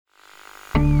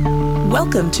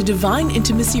Welcome to Divine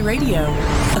Intimacy Radio,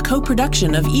 a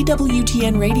co-production of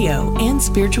EWTN Radio and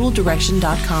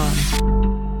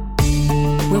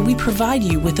SpiritualDirection.com, where we provide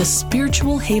you with a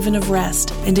spiritual haven of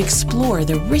rest and explore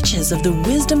the riches of the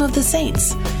wisdom of the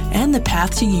saints and the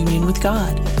path to union with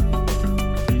God.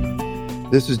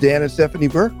 This is Dan and Stephanie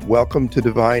Burke. Welcome to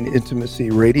Divine Intimacy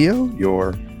Radio,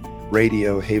 your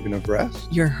radio haven of rest.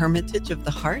 Your hermitage of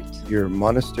the heart. Your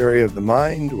monastery of the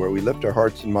mind, where we lift our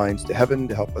hearts and minds to heaven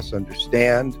to help us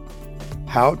understand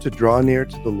how to draw near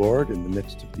to the Lord in the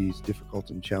midst of these difficult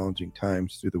and challenging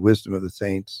times through the wisdom of the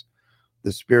saints,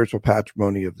 the spiritual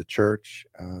patrimony of the church,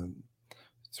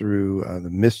 through the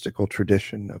mystical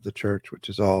tradition of the church, which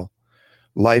is all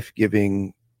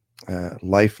life-giving,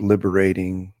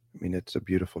 life-liberating. I mean, it's a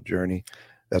beautiful journey.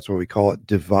 That's why we call it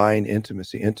divine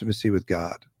intimacy, intimacy with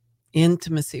God.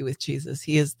 Intimacy with Jesus.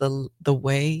 He is the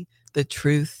way, the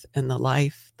truth, and the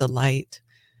life, the light,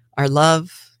 our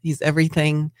love. He's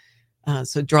everything.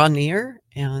 So draw near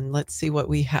and let's see what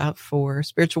we have for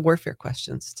spiritual warfare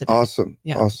questions today. Awesome.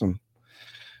 Yeah. Awesome.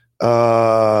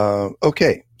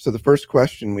 Okay. So the first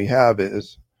question we have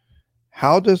is,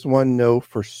 how does one know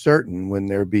for certain when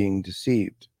they're being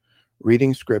deceived?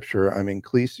 Reading scripture, I'm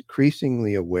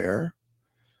increasingly aware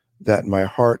that my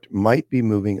heart might be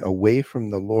moving away from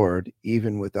the Lord,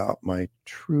 even without my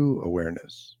true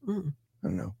awareness. I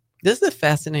don't know. This is a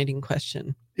fascinating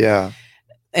question. Yeah.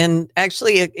 And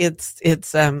actually it's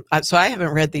so I haven't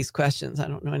read these questions. I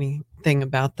don't know anything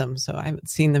about them, so I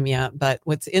haven't seen them yet. But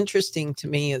what's interesting to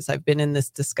me is I've been in this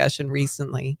discussion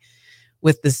recently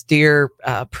with this dear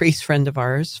priest friend of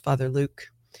ours, Father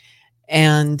Luke.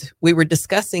 And we were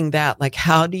discussing that, like,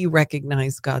 how do you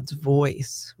recognize God's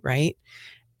voice, right?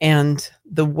 And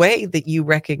the way that you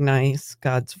recognize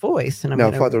God's voice. And now,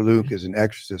 Father Luke is an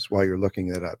exorcist while you're looking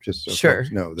that up, just so sure,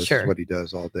 folks know. This is what he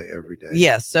does all day, every day.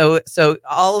 Yes. So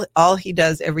all he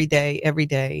does every day,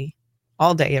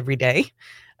 all day, every day.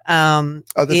 Other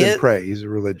than pray, he's a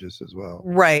religious as well.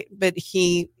 Right. But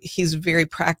he's very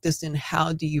practiced in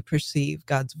how do you perceive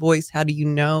God's voice? How do you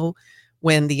know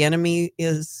when the enemy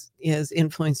is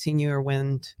influencing you or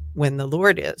when the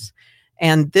Lord is?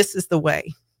 And this is the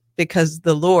way. Because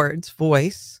the Lord's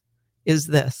voice is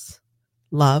this: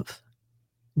 love,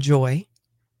 joy,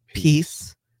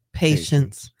 peace,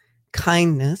 patience,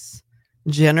 kindness,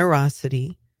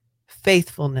 generosity,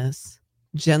 faithfulness,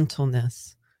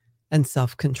 gentleness, and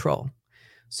self-control.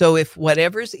 So if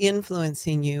whatever's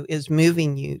influencing you is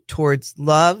moving you towards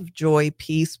love, joy,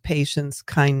 peace, patience,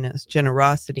 kindness,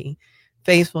 generosity,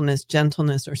 faithfulness,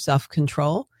 gentleness, or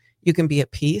self-control, you can be at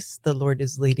peace. The Lord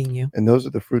is leading you. And those are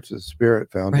the fruits of the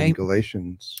Spirit found in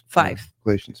Galatians 5.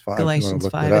 Galatians 5. Galatians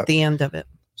 5 at the end of it.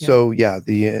 Yeah. So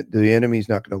the enemy is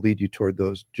not going to lead you toward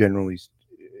those generally.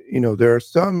 There are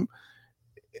some.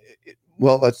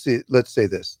 Well, let's say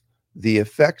this: the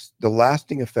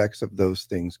lasting effects of those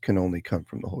things can only come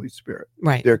from the Holy Spirit.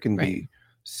 Right. There can be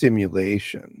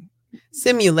simulation,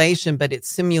 but it's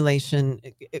simulation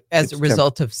as a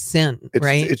result of sin,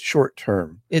 right? It's short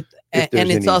term.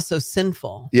 It's also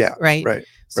sinful. Yeah. Right. Right.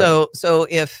 So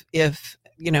if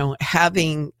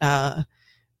having if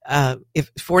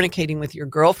fornicating with your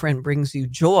girlfriend brings you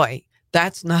joy,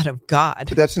 that's not of God.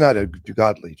 But that's not a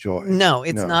godly joy. No,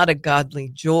 it's not a godly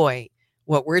joy.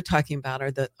 What we're talking about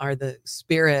are the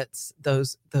spirits,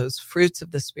 those fruits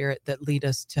of the Spirit that lead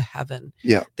us to heaven.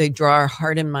 Yeah. They draw our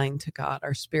heart and mind to God,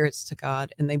 our spirits to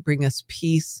God, and they bring us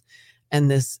peace and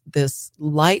this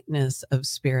lightness of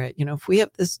spirit. If we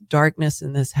have this darkness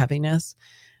and this heaviness,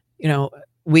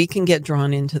 we can get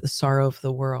drawn into the sorrow of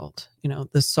the world.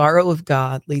 The sorrow of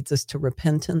God leads us to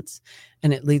repentance,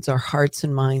 and it leads our hearts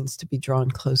and minds to be drawn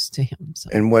close to Him. So.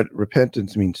 And what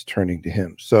repentance means, turning to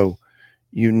Him. So,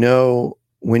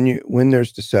 when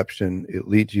there's deception, it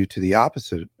leads you to the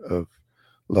opposite of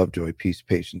love, joy, peace,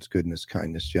 patience, goodness,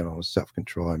 kindness, gentleness,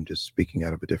 self-control. I'm just speaking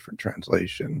out of a different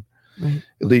translation. Right.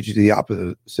 It leads you to the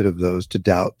opposite of those, to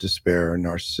doubt, despair,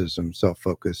 narcissism,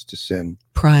 self-focus, to sin,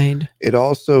 pride. It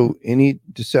also, any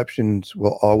deceptions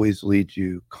will always lead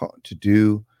you to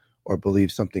do or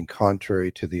believe something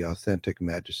contrary to the authentic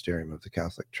magisterium of the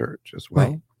Catholic Church as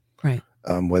well. Right.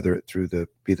 Whether it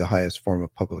be the highest form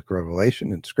of public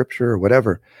revelation in Scripture or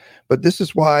whatever. But this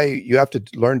is why you have to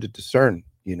learn to discern.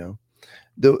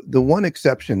 The one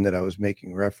exception that I was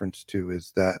making reference to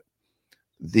is that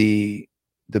the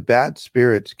bad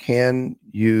spirits can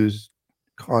use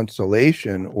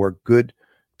consolation or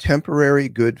temporary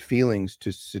good feelings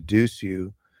to seduce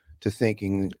you to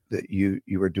thinking that you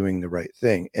are doing the right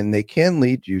thing. And they can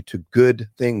lead you to good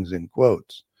things, in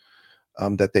quotes,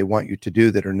 that they want you to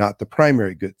do that are not the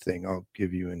primary good thing. I'll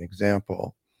give you an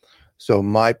example. So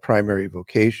my primary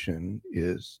vocation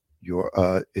is your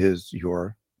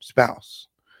spouse.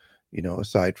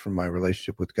 Aside from my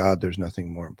relationship with God, there's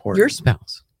nothing more important. Your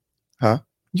spouse. Huh?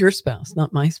 Your spouse,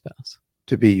 not my spouse.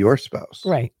 To be your spouse.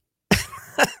 Right.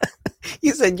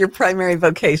 You said your primary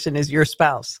vocation is your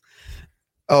spouse.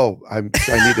 Oh, I need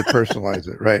to personalize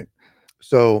it, right?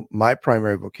 So my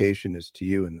primary vocation is to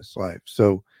you in this life.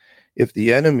 So if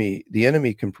the enemy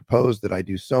can propose that I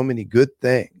do so many good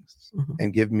things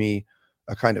and give me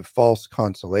a kind of false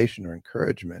consolation or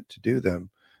encouragement to do them,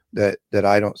 that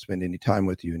I don't spend any time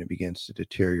with you, and it begins to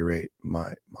deteriorate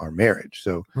our marriage.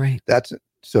 So right.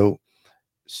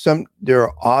 There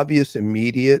are obvious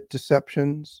immediate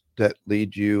deceptions that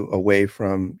lead you away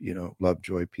from, love,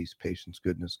 joy, peace, patience,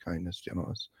 goodness, kindness,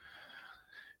 gentleness.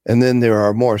 And then there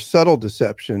are more subtle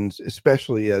deceptions,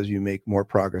 especially as you make more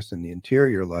progress in the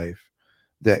interior life,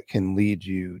 that can lead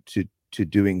you to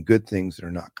doing good things that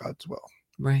are not God's will.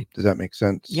 Right. Does that make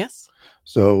sense? Yes.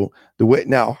 So the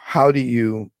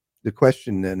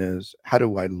question then is, how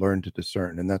do I learn to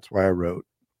discern? And that's why I wrote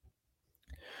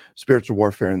Spiritual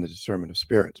Warfare and the Discernment of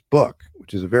Spirits book,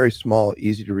 which is a very small,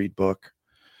 easy to read book.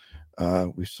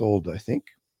 We sold, I think,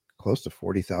 close to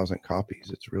 40,000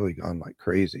 copies. It's really gone like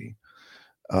crazy.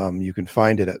 You can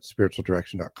find it at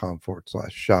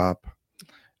spiritualdirection.com/shop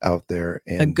out there.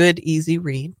 And a good, easy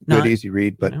read. But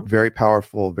very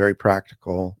powerful, very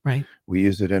practical. Right. We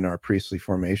use it in our priestly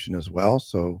formation as well.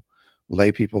 So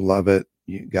lay people love it.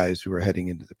 You guys who are heading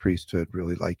into the priesthood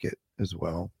really like it as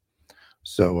well.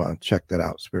 So check that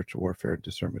out, Spiritual Warfare,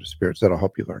 Discernment of Spirits. That'll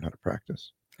help you learn how to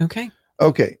practice. Okay.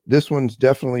 This one's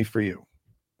definitely for you.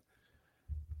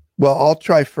 Well, I'll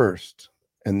try first,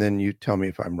 and then you tell me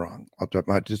if I'm wrong.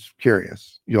 I'm just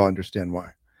curious. You'll understand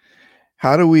why.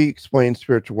 How do we explain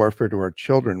spiritual warfare to our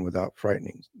children without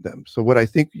frightening them? So what I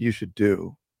think you should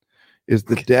do is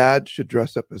the dad should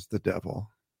dress up as the devil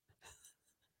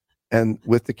and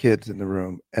with the kids in the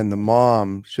room, and the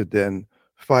mom should then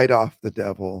fight off the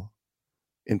devil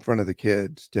in front of the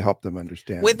kids to help them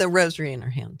understand. With a rosary in her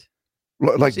hand.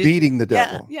 Like she's beating the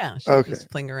devil. Yeah. She's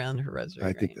just playing around her rosary.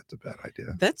 I think that's a bad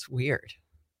idea. That's weird.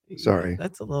 Sorry.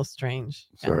 That's a little strange.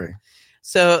 Sorry.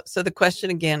 So the question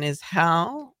again is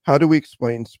how do we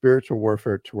explain spiritual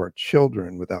warfare to our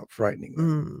children without frightening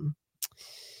them?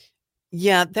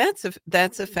 Yeah, that's a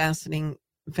fascinating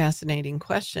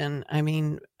question. I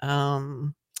mean,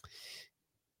 what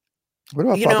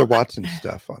about Father Watson's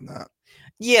stuff on that?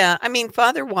 Yeah, I mean,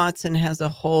 Father Watson has a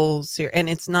whole series, and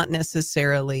it's not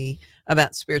necessarily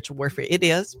about spiritual warfare. It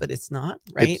is, but it's not,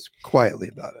 right? It's quietly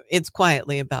about it. It's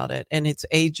quietly about it, and it's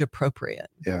age appropriate,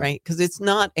 right? Because it's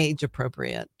not age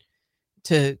appropriate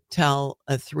to tell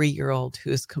a 3-year-old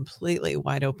who is completely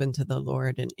wide open to the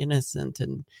Lord and innocent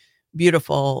and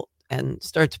beautiful and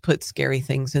start to put scary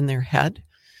things in their head.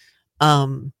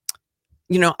 I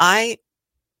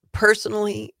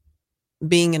personally,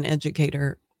 being an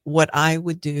educator, what I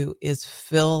would do is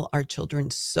fill our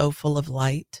children so full of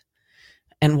light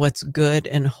and what's good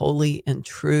and holy and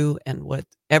true and what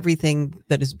everything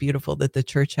that is beautiful that the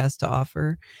church has to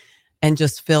offer, and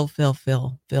just fill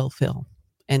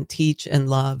and teach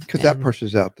and love. Because that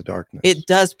pushes out the darkness. It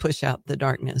does push out the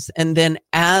darkness. And then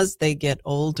as they get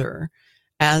older,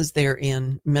 as they're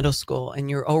in middle school,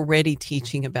 and you're already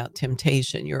teaching about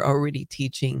temptation, you're already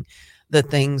teaching the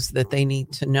things that they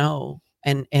need to know.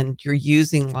 And you're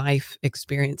using life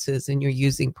experiences and you're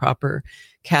using proper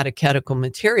catechetical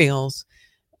materials,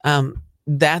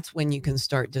 that's when you can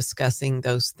start discussing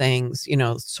those things, I don't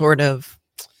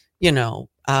know,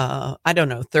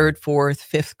 3rd, 4th,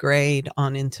 5th grade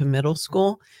on into middle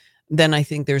school. Then I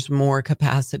think there's more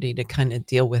capacity to kind of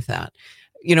deal with that.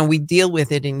 We deal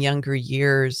with it in younger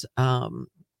years a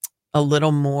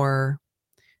little more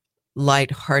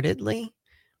lightheartedly,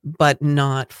 but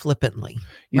not flippantly,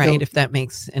 right? If that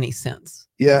makes any sense.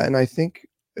 Yeah. And I think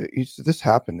this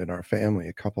happened in our family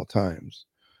a couple of times.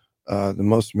 The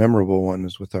most memorable one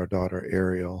was with our daughter,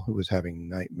 Ariel, who was having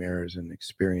nightmares and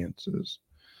experiences.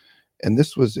 And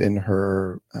this was in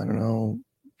her, I don't know,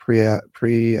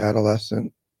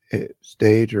 pre-adolescent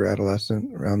stage or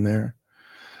adolescent, around there.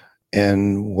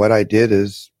 And what I did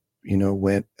is,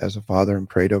 went as a father and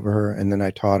prayed over her. And then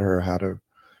I taught her how to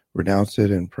renounce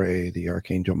it and pray the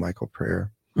Archangel Michael prayer.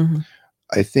 Mm-hmm.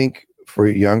 I think for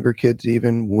younger kids,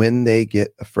 even when they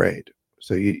get afraid,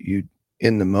 so you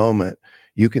in the moment,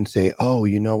 you can say, oh,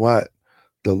 you know what?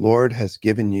 The Lord has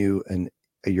given you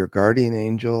your guardian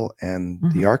angel and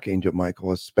the Archangel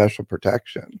Michael a special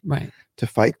protection to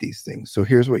fight these things. So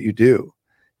here's what you do.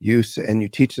 You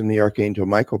teach them the Archangel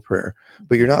Michael prayer,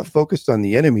 but you're not focused on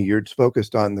the enemy. You're just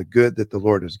focused on the good that the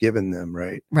Lord has given them,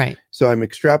 right? Right. So I'm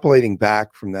extrapolating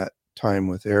back from that time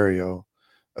with Ariel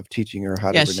of teaching her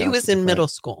how to. Yeah, she was in middle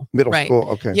school. Middle right? school,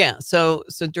 okay. Yeah, so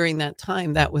during that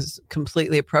time, that was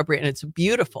completely appropriate, and it's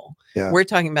beautiful. Yeah. We're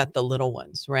talking about the little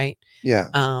ones, right? Yeah.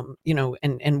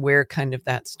 And where kind of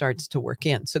that starts to work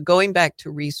in. So going back to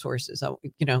resources,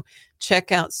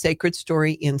 check out Sacred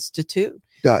Story Institute.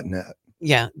 .net.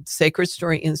 Yeah,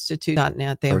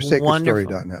 sacredstoryinstitute.net. They Or have wonderful.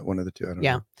 sacredstory.net, one of the two. I don't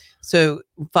know. So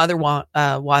Father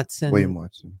Watson. William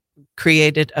Watson.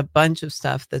 Created a bunch of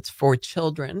stuff that's for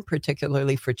children,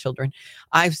 particularly for children.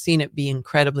 I've seen it be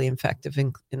incredibly effective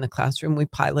in the classroom. We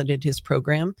piloted his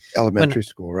program. Elementary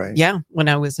school, right? Yeah, when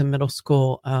I was in middle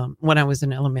school, when I was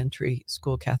an elementary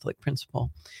school Catholic principal.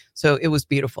 So it was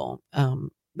beautiful.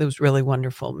 It was really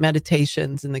wonderful.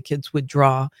 Meditations, and the kids would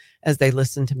draw as they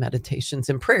listened to meditations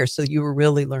and prayers. So you were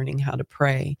really learning how to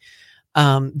pray.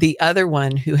 The other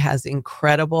one who has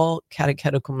incredible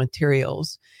catechetical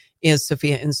materials is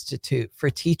Sophia Institute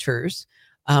for Teachers.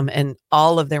 And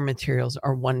all of their materials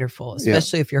are wonderful,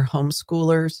 especially if you're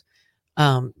homeschoolers.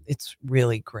 It's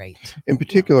really great. In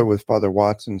particular, with Father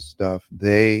Watson's stuff,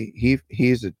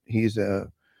 he's a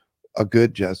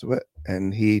good Jesuit,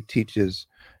 and he teaches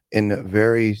in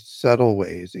very subtle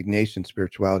ways Ignatian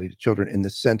spirituality to children, in the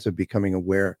sense of becoming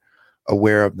aware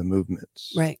of the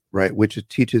movements, right, which it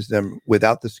teaches them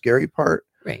without the scary part.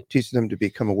 Right. Teaches them to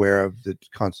become aware of the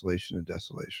consolation and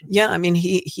desolation. Yeah, I mean,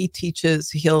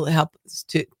 he'll help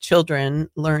children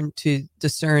learn to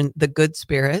discern the good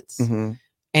spirits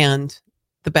and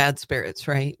the bad spirits,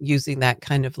 right? Using that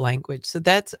kind of language. So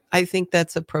I think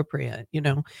that's appropriate.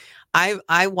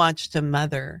 I watched a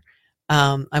mother.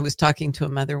 I was talking to a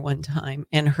mother one time,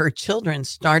 and her children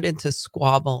started to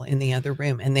squabble in the other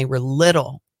room, and they were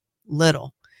little.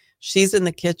 She's in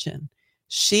the kitchen.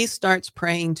 She starts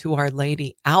praying to Our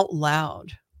Lady out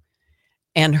loud,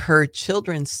 and her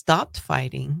children stopped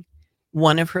fighting.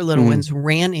 One of her little ones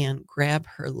ran in, grabbed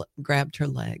her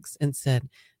legs, and said,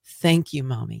 "Thank you,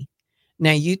 Mommy."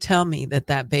 Now you tell me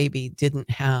that baby didn't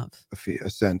have a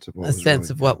sense of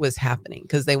what was happening,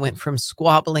 because they went from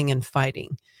squabbling and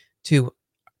fighting to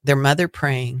their mother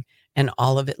praying and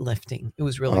all of it lifting. It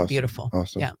was really beautiful.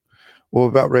 Awesome. Yeah. Well,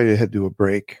 about ready to head to a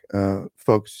break.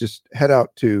 Folks, just head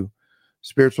out to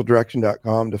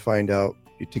spiritualdirection.com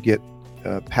to get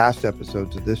past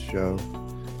episodes of this show,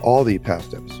 all the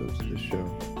past episodes of this show,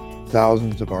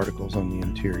 thousands of articles on the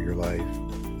interior life.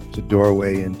 It's a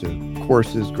doorway into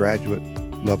courses, graduate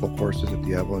level courses at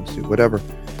the Avila Institute, whatever.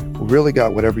 We really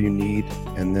got whatever you need.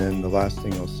 And then the last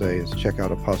thing I'll say is check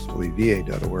out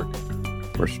apostoleva.org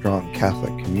for a strong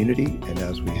Catholic community. And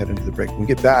as we head into the break, when we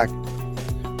get back,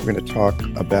 we're going to talk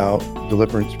about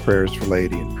deliverance prayers for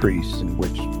laity and priests, and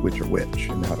which are which,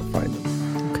 and how to find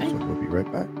them. Okay. So we'll be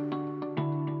right back.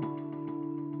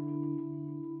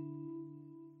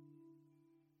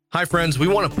 Hi friends, we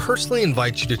want to personally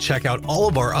invite you to check out all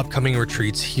of our upcoming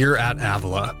retreats here at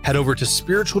Avila. Head over to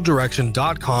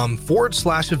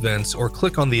spiritualdirection.com/events, or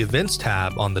click on the events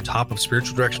tab on the top of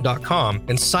spiritualdirection.com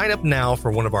and sign up now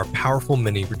for one of our powerful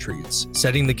mini retreats,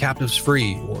 Setting the Captives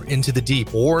Free, or Into the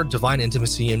Deep, or Divine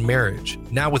Intimacy in Marriage.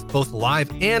 Now with both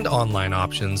live and online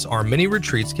options, our mini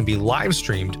retreats can be live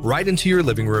streamed right into your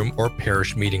living room or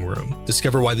parish meeting room.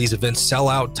 Discover why these events sell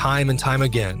out time and time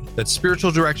again. That's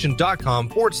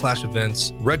spiritualdirection.com/events.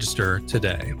 Register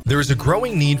today. There is a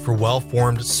growing need for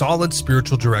well-formed, solid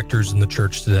spiritual directors in the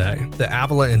church today. The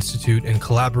Avila Institute, in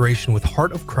collaboration with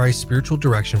Heart of Christ Spiritual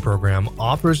Direction Program,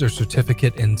 offers a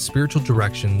certificate in spiritual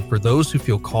direction for those who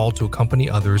feel called to accompany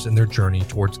others in their journey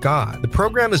towards God. The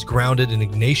program is grounded in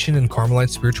Ignatian and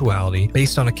Carmelite spirituality,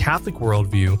 based on a Catholic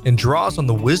worldview, and draws on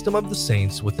the wisdom of the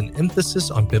saints with an emphasis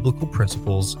on biblical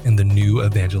principles in the new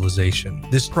evangelization.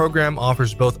 This program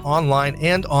offers both online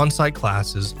and on-site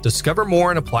classes. Discover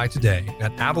more and apply today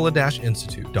at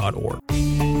avila-institute.org.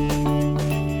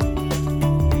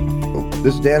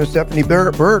 This is Dan and Stephanie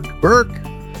Burke.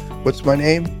 What's my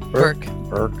name? Burke.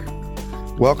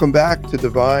 Welcome back to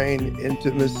Divine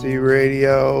Intimacy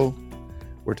Radio.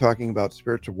 We're talking about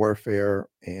spiritual warfare.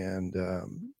 And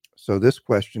so this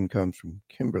question comes from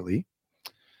Kimberly.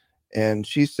 And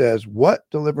she says, what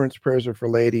deliverance prayers are for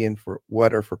laity and for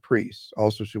what are for priests?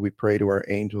 Also, should we pray to our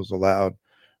angels aloud,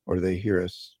 or do they hear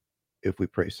us if we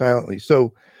pray silently?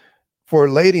 So for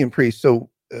laity and priests,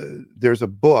 there's a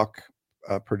book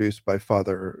produced by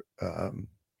Father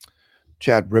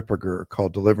Chad Ripperger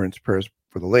called Deliverance Prayers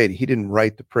for the Laity. He didn't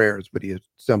write the prayers, but he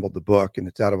assembled the book, and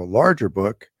it's out of a larger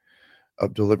book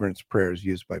of deliverance prayers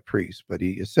used by priests. But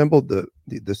he assembled the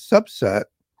subset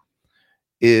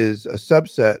is a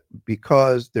subset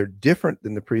because they're different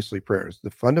than the priestly prayers.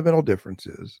 The fundamental difference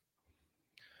is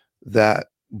that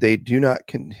they do not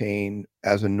contain,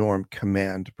 as a norm,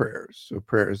 command prayers. So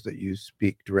prayers that you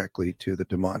speak directly to the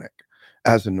demonic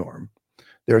as a norm.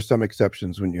 There are some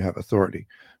exceptions when you have authority,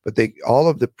 but all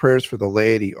of the prayers for the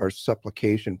laity are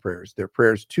supplication prayers. They're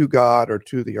prayers to God or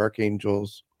to the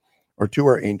archangels or to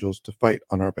our angels to fight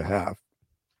on our behalf,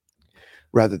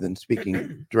 rather than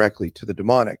speaking directly to the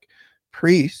demonic.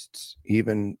 Priests,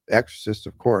 even exorcists,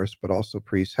 of course, but also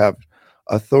priests, have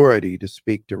authority to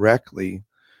speak directly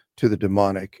to the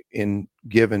demonic in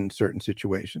given certain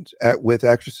situations. With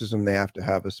exorcism, they have to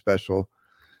have a special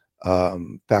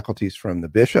faculties from the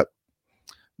bishop.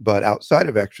 But outside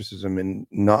of exorcism, and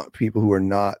not people who are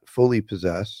not fully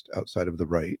possessed outside of the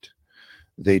rite,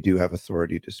 they do have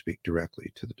authority to speak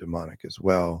directly to the demonic as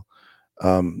well.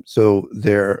 So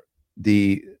there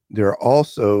are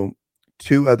also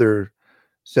two other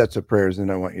sets of prayers,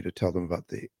 and I want you to tell them about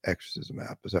the exorcism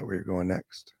app. Is that where you're going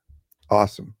next?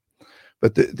 Awesome.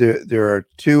 But there are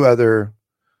two other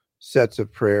sets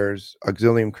of prayers,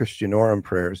 Auxilium Christianorum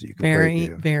prayers that you can pray.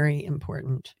 Very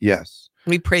important. Yes.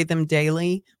 We pray them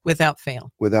daily without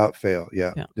fail. Without fail,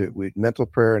 yeah. Mental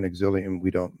prayer and Auxilium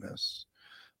we don't miss.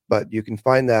 But you can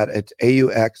find that at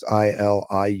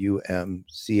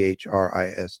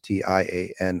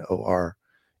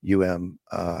AUXILIUMCHRISTIANORUM.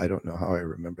 I don't know how I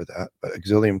remember that, but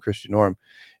Auxilium Christianorum.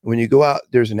 When you go out,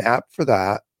 there's an app for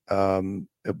that.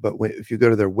 But if you go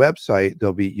to their website,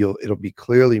 it'll be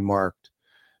clearly marked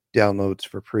downloads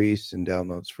for priests and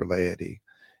downloads for laity.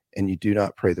 And you do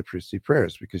not pray the priestly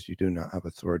prayers because you do not have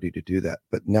authority to do that.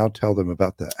 But now tell them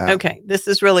about the app. Okay, this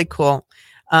is really cool.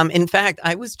 In fact,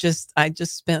 I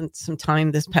just spent some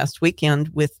time this past weekend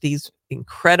with these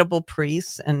incredible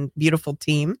priests and beautiful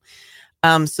team.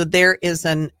 So there is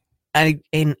an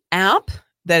app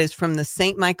that is from the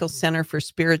St. Michael Center for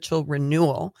Spiritual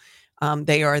Renewal.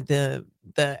 They are the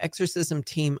exorcism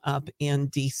team up in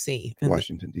DC,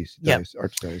 Washington, DC, yep.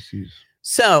 Archdiocese.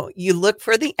 So you look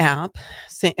for the app.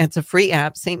 It's a free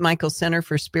app, St. Michael Center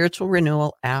for Spiritual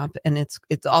Renewal app, and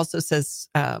it also says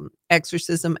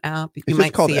exorcism app. It's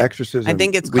just called Exorcism. I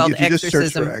think it's called Exorcism.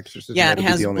 Just search for exorcism. Yeah, it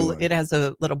has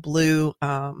a little blue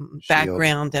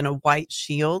background and a white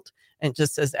shield, and it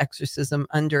just says Exorcism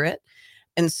under it.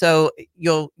 And so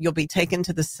you'll be taken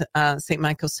to the St.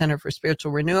 Michael Center for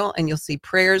Spiritual Renewal, and you'll see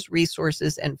prayers,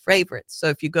 resources, and favorites. So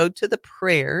if you go to the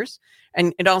prayers,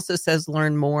 and it also says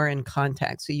learn more and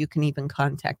contact. So you can even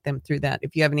contact them through that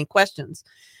if you have any questions.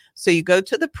 So you go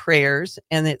to the prayers,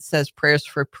 and it says prayers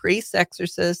for priests,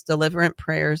 exorcists, deliverance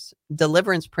prayers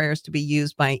to be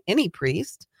used by any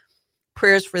priest,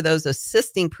 prayers for those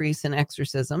assisting priests in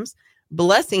exorcisms,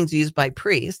 blessings used by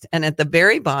priests, and at the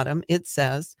very bottom it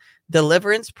says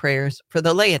deliverance prayers for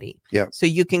the laity. Yeah. So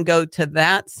you can go to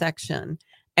that section,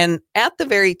 and at the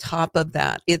very top of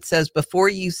that it says before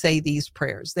you say these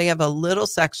prayers, they have a little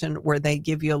section where they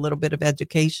give you a little bit of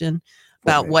education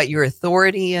about what your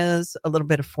authority is, a little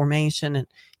bit of formation, and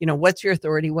what's your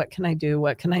authority, what can I do,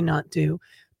 what can I not do.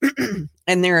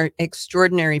 And there are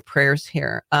extraordinary prayers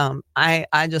here.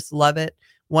 I just love it.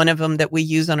 One of them that we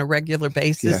use on a regular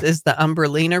basis is the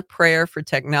Umbrelliner prayer for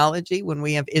technology when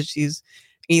we have issues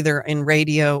either in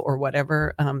radio or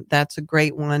whatever. That's a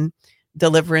great one.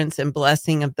 Deliverance and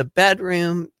blessing of the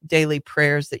bedroom, daily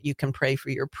prayers that you can pray for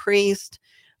your priest,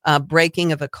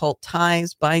 breaking of occult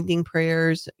ties, binding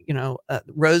prayers,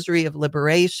 rosary of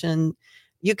liberation.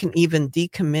 You can even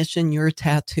decommission your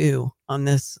tattoo on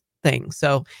this thing.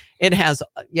 So it has,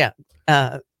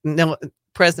 no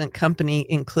present company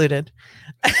included.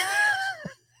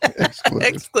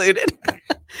 Excluded.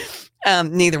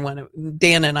 Neither one of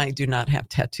Dan and I do not have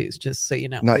tattoos, just so you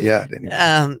know. Not yet.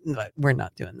 Anyway. But we're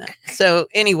not doing that. So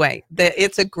anyway,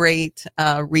 it's a great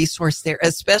resource there,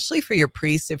 especially for your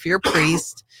priest. If your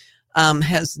priest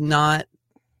does not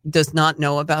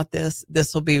know about this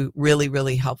will be really,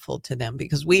 really helpful to them,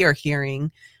 because we are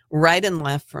hearing right and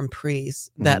left from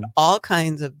priests that all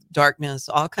kinds of darkness,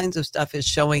 all kinds of stuff is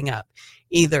showing up,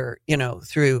 either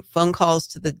through phone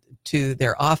calls to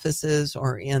their offices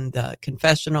or in the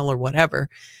confessional or whatever,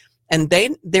 and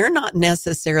they're not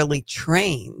necessarily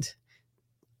trained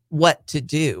what to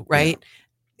do, right?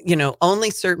 Only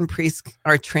certain priests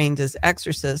are trained as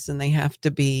exorcists, and they have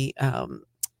to be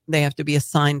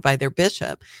assigned by their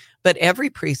bishop, but every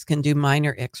priest can do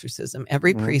minor exorcism,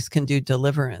 every priest can do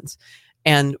deliverance.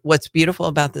 And what's beautiful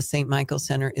about the St. Michael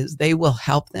Center is they will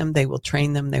help them, they will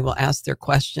train them, they will ask their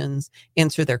questions,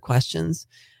 answer their questions,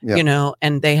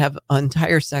 and they have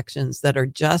entire sections that are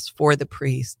just for the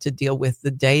priest to deal with the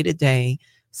day-to-day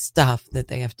stuff that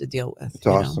they have to deal with. It's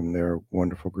awesome. They're a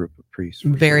wonderful group of priests.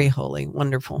 Very holy,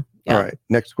 wonderful. Yeah. All right,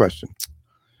 next question.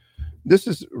 This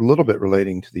is a little bit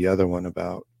relating to the other one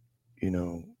about,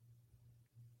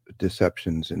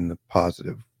 deceptions in the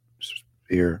positive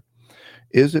sphere.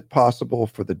 Is it possible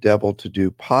for the devil to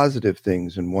do positive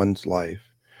things in one's life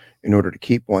in order to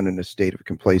keep one in a state of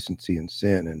complacency and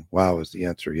sin? And wow, is the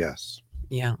answer yes.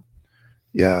 Yeah.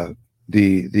 Yeah.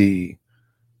 The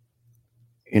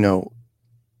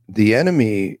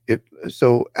enemy,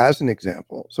 so as an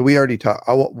example, so we already talked,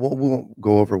 we won't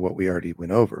go over what we already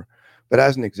went over, but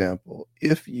as an example,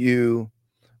 if you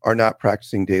are not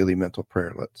practicing daily mental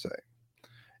prayer, let's say,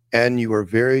 and you are a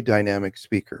very dynamic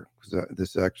speaker, because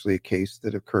this is actually a case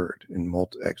that occurred in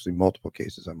multiple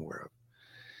cases I'm aware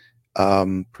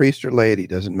of. Priest or laity,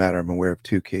 doesn't matter. I'm aware of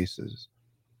 2 cases.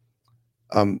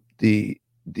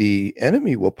 The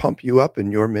enemy will pump you up in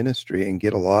your ministry and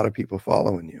get a lot of people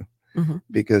following you,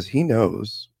 because he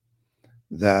knows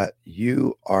that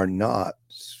you are not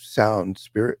sound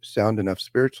enough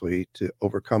spiritually to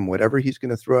overcome whatever he's going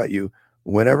to throw at you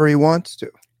whenever he wants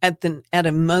to. At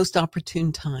a most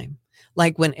opportune time,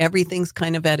 like when everything's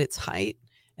kind of at its height,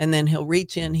 and then he'll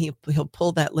reach in, he'll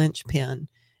pull that linchpin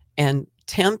and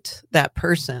tempt that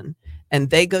person,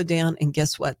 and they go down, and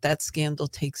guess what? That scandal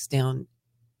takes down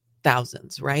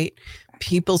thousands, right?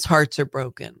 People's hearts are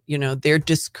broken. They're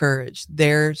discouraged.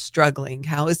 They're struggling.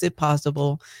 How is it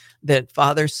possible that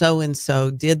Father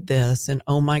so-and-so did this? And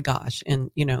oh my gosh.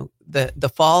 And,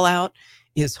 the fallout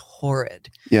is horrid.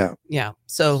 Yeah. Yeah.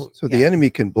 So the enemy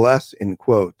can bless, in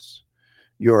quotes,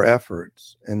 your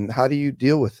efforts. And how do you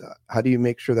deal with that? How do you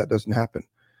make sure that doesn't happen?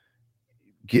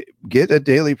 Get a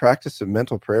daily practice of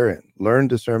mental prayer in. Learn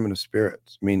discernment of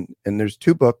spirits. And there's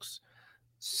 2 books,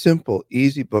 simple,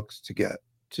 easy books to get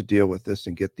to deal with this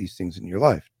and get these things in your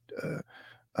life.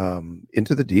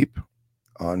 Into the Deep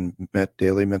on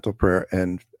daily mental prayer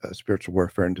and spiritual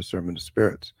warfare and discernment of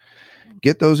spirits.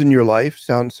 Get those in your life,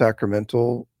 sound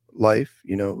sacramental life,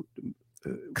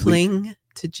 cling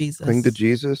to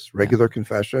Jesus, regular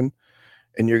confession,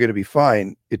 and you're going to be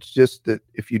fine. It's just that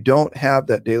if you don't have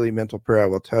that daily mental prayer, I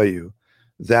will tell you,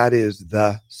 that is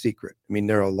the secret.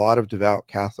 There are a lot of devout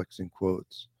Catholics, in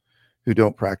quotes, who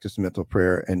don't practice mental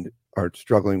prayer and are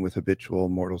struggling with habitual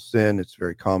mortal sin. It's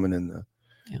very common in the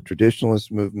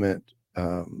traditionalist movement.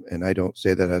 And I don't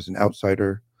say that as an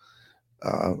outsider,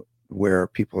 where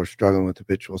people are struggling with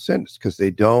habitual sins because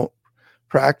they don't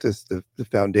practice the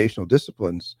foundational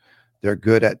disciplines. They're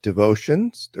good at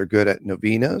devotions, they're good at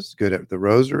novenas, good at the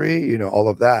rosary, all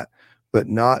of that, but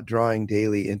not drawing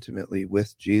daily intimately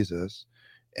with Jesus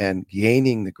and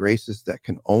gaining the graces that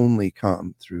can only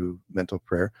come through mental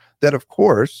prayer, that of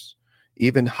course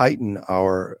even heighten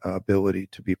our ability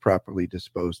to be properly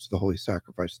disposed to the holy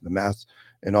sacrifice of the Mass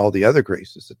and all the other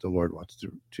graces that the Lord wants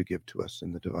to give to us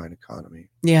in the divine economy.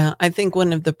 Yeah, I think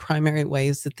one of the primary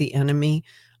ways that the enemy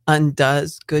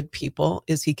undoes good people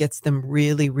is he gets them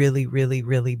really, really, really,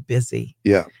 really busy.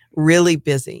 Yeah. Really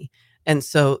busy. And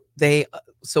so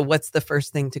what's the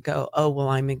first thing to go? Oh, well,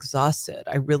 I'm exhausted.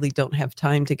 I really don't have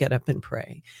time to get up and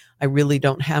pray. I really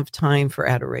don't have time for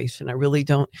adoration. I really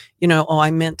don't,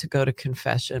 I meant to go to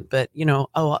confession, but,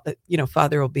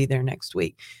 Father will be there next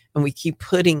week. And we keep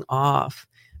putting off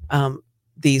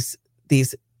these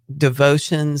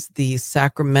devotions, these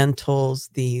sacramentals,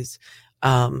 these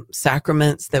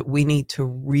sacraments that we need to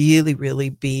really, really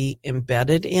be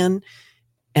embedded in.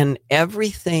 And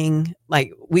everything,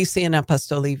 like we see in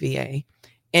Apostoli VA,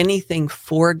 anything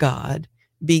for God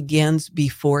begins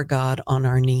before God on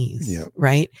our knees,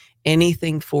 right?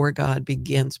 Anything for God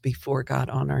begins before God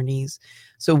on our knees.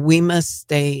 So we must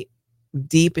stay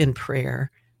deep in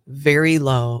prayer, very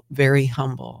low, very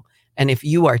humble. And if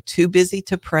you are too busy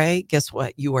to pray, guess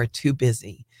what? You are too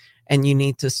busy. And you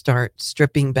need to start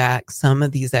stripping back some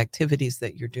of these activities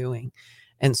that you're doing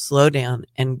and slow down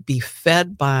and be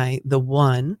fed by the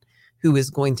one who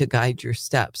is going to guide your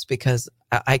steps. Because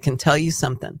I can tell you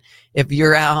something, if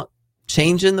you're out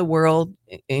changing the world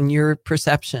in your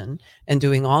perception and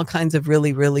doing all kinds of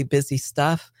really, really busy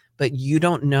stuff, but you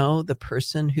don't know the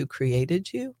person who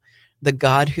created you, the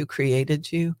God who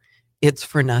created you, it's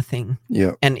for nothing.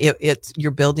 Yeah. And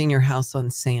you're building your house on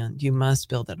sand. You must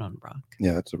build it on rock.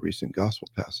 Yeah, it's a recent gospel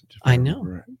passage. I know.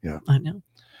 Right. Yeah. I know.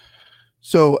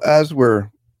 So as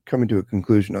we're coming to a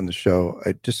conclusion on the show,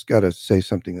 I just got to say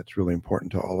something that's really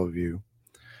important to all of you.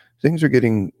 Things are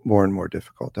getting more and more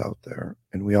difficult out there,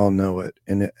 and we all know it.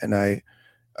 And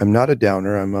I'm not a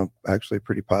downer. I'm actually a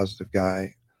pretty positive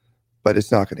guy, but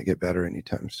it's not going to get better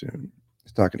anytime soon.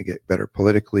 It's not going to get better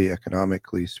politically,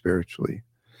 economically, spiritually.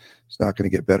 It's not going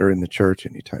to get better in the church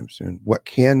anytime soon. What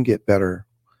can get better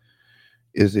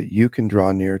is that you can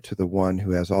draw near to the one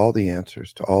who has all the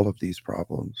answers to all of these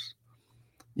problems.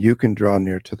 You can draw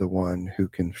near to the one who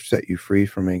can set you free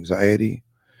from anxiety,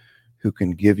 who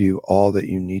can give you all that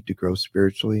you need to grow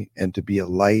spiritually and to be a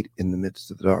light in the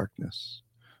midst of the darkness,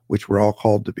 which we're all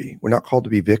called to be. We're not called to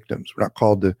be victims. We're not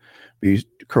called to be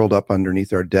curled up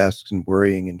underneath our desks and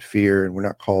worrying and fear, and we're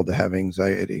not called to have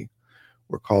anxiety.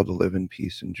 We're called to live in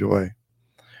peace and joy.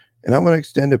 And I want to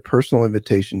extend a personal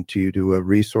invitation to you to a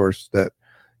resource that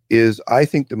is, I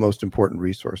think, the most important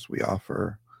resource we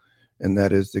offer, and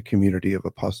that is the community of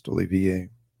Apostoli VA.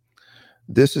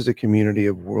 This is a community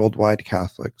of worldwide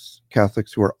Catholics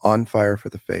who are on fire for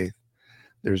the faith.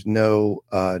 There's no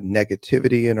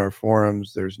negativity in our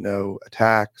forums. There's no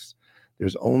attacks.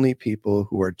 There's only people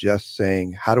who are just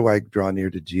saying, how do I draw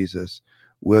near to Jesus?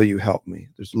 Will you help me?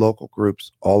 There's local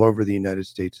groups all over the United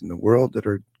States and the world that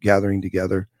are gathering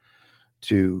together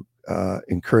to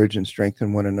encourage and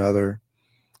strengthen one another.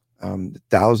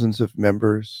 Thousands of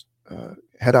members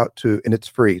head out to, and it's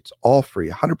free. It's all free,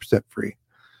 100% free.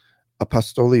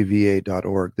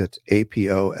 apostolivae.org. That's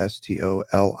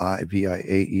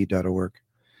apostolivae.org.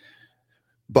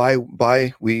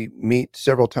 We meet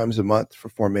several times a month for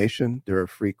formation. There are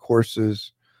free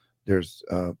courses. There's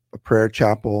a prayer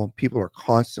chapel. People are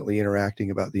constantly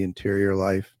interacting about the interior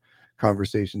life,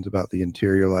 conversations about the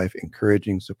interior life,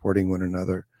 encouraging, supporting one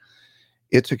another.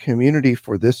 It's a community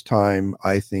for this time.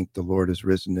 I think the Lord has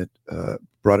risen it,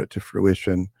 brought it to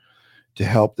fruition to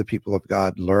help the people of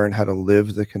God learn how to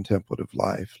live the contemplative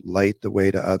life, light the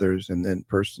way to others, and then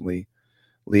personally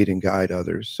lead and guide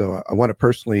others. So I want to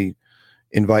personally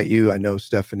invite you. I know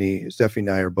Stephanie and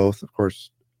I are both, of course,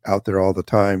 out there all the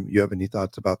time. You have any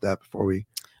thoughts about that before we?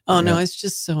 Oh, no, it's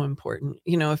just so important.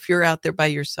 You know, if you're out there by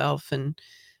yourself and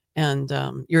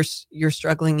you're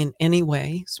struggling in any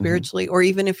way spiritually, or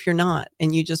even if you're not,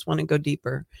 and you just want to go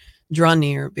deeper, draw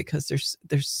near, because there's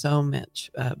so much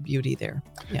beauty there.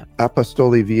 Yeah.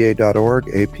 apostolivae.org,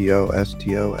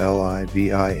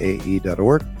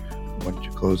 apostolivae.org. Why don't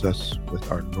you close us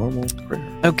with our normal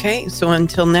prayer? Okay, so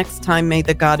until next time, may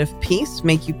the God of peace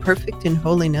make you perfect in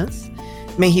holiness.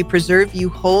 May he preserve you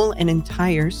whole and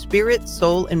entire, spirit,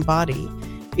 soul, and body,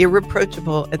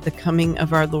 irreproachable at the coming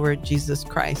of our Lord Jesus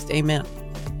Christ. Amen.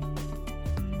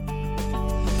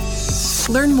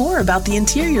 Learn more about the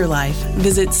interior life.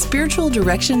 Visit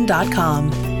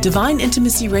spiritualdirection.com. Divine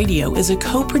Intimacy Radio is a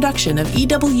co-production of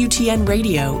EWTN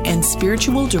Radio and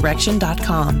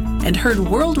spiritualdirection.com and heard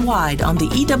worldwide on the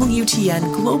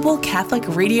EWTN Global Catholic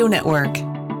Radio Network.